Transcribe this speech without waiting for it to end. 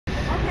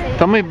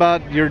Tell me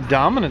about your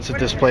dominance at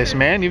this place,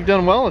 man. You've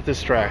done well at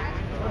this track.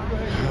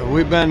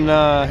 We've been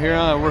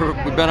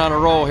we've been on a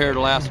roll here the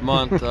last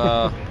month.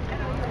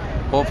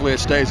 Hopefully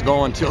it stays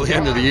going till the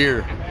end of the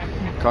year.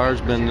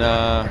 Car's been,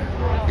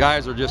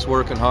 guys are just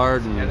working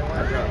hard and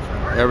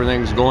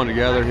everything's going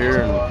together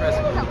here, and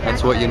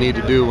that's what you need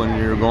to do when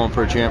you're going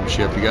for a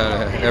championship.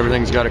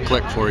 Everything's got to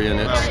click for you, and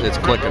it's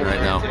clicking right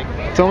now.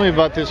 Tell me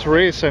about this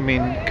race. I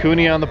mean,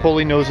 Cooney on the pole,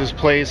 he knows his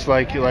place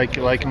like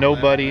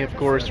nobody, of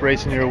course,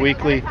 racing your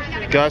weekly.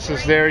 Gus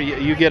is there.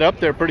 You get up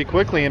there pretty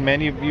quickly, and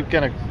man, you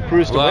kind of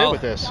cruised away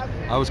with this.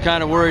 I was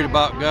kind of worried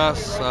about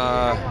Gus.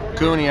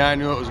 Cooney, I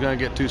knew it was going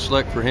to get too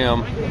slick for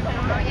him.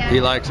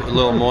 He likes it a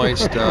little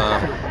moist.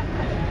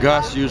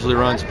 Gus usually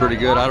runs pretty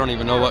good. I don't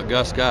even know what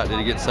Gus got. Did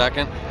he get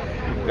second?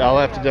 I'll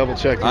have to double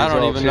check the results. I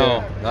don't even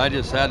know. I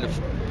just had to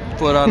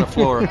foot on the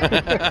floor,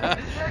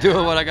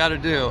 doing what I got to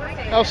do.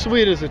 How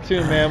sweet is it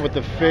too, man, with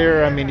the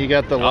fair? I mean, you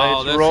got the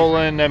lights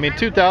rolling. I mean,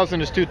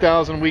 2,000 is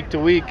 2,000 week to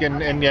week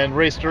and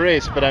race to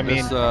race, but I mean,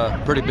 it's a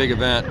pretty big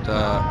event.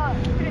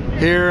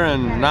 Here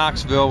in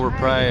Knoxville, we're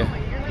probably,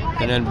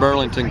 and then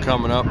Burlington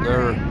coming up.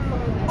 There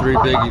are 3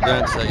 big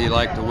events that you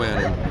like to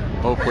win, and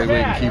hopefully we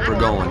can keep her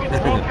going.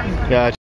 Gotcha.